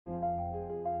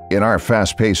In our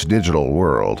fast-paced digital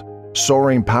world,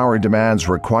 soaring power demands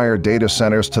require data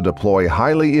centers to deploy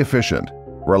highly efficient,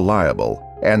 reliable,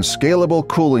 and scalable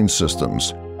cooling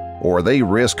systems, or they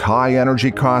risk high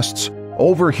energy costs,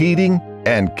 overheating,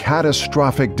 and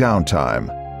catastrophic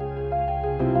downtime.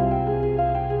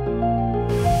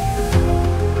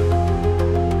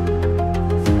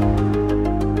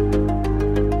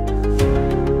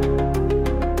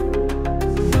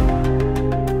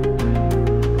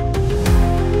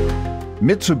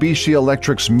 Mitsubishi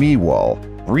Electric's MEWALL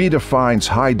redefines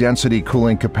high-density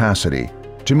cooling capacity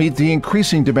to meet the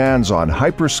increasing demands on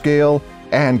hyperscale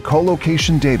and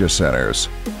colocation data centers.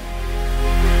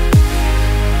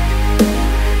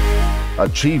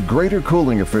 Achieve greater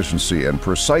cooling efficiency and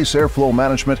precise airflow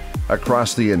management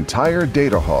across the entire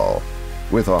data hall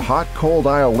with a hot-cold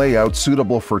aisle layout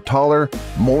suitable for taller,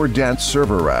 more dense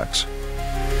server racks.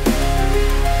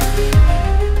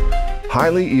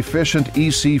 Highly efficient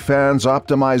𝗲𝐶 fans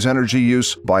optimize energy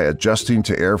use by adjusting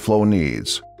to airflow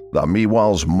needs. The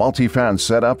MEWALL's multi-fan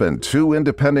setup and 2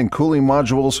 independent cooling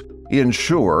modules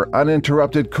ensure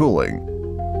uninterrupted cooling.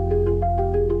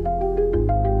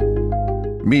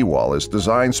 MEWALL is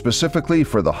designed specifically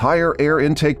for the higher air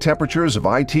intake temperatures of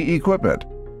IT equipment.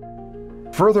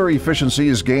 Further efficiency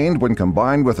is gained when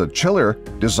combined with a chiller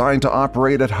designed to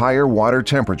operate at higher water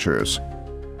temperatures.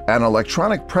 An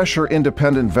electronic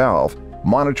pressure-independent valve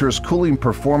monitors cooling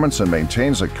performance and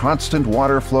maintains a constant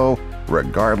water flow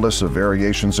regardless of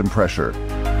variations in pressure.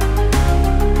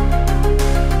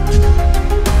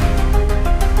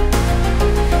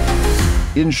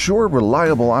 Ensure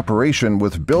reliable operation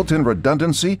with built-in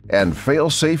redundancy and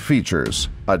fail-safe features.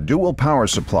 A dual power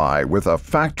supply with a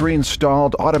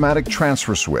factory-installed automatic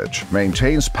transfer switch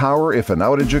maintains power if an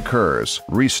outage occurs.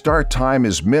 Restart time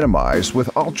is minimized with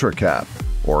UltraCap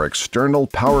or external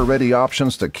power-ready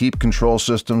options to keep control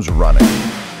systems running.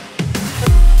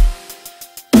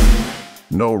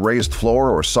 No raised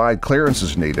floor or side clearance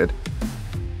is needed.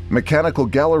 Mechanical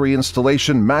gallery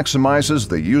installation maximizes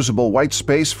the usable white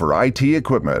space for IT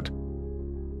equipment.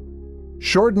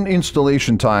 Shorten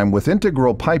installation time with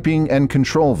integral piping and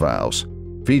control valves,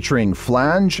 featuring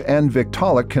flange and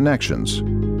Victaulic connections.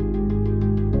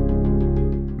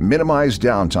 Minimize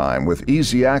downtime with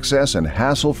easy access and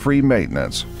hassle-free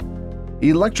maintenance.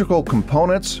 Electrical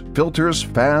components, filters,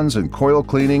 fans, and coil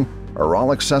cleaning are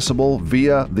all accessible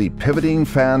via the pivoting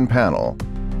fan panel.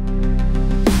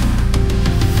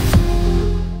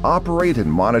 Operate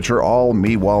and monitor all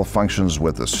MEWALL functions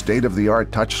with a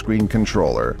state-of-the-art touchscreen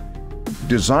controller.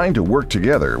 Designed to work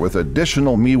together with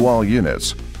additional MEWALL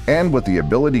units and with the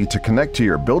ability to connect to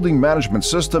your building management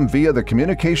system via the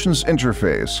communications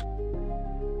interface.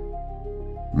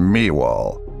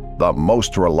 MEWALL, the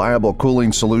most reliable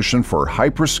cooling solution for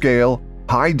hyperscale,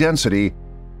 high-density,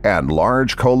 and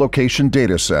large colocation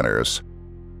data centers.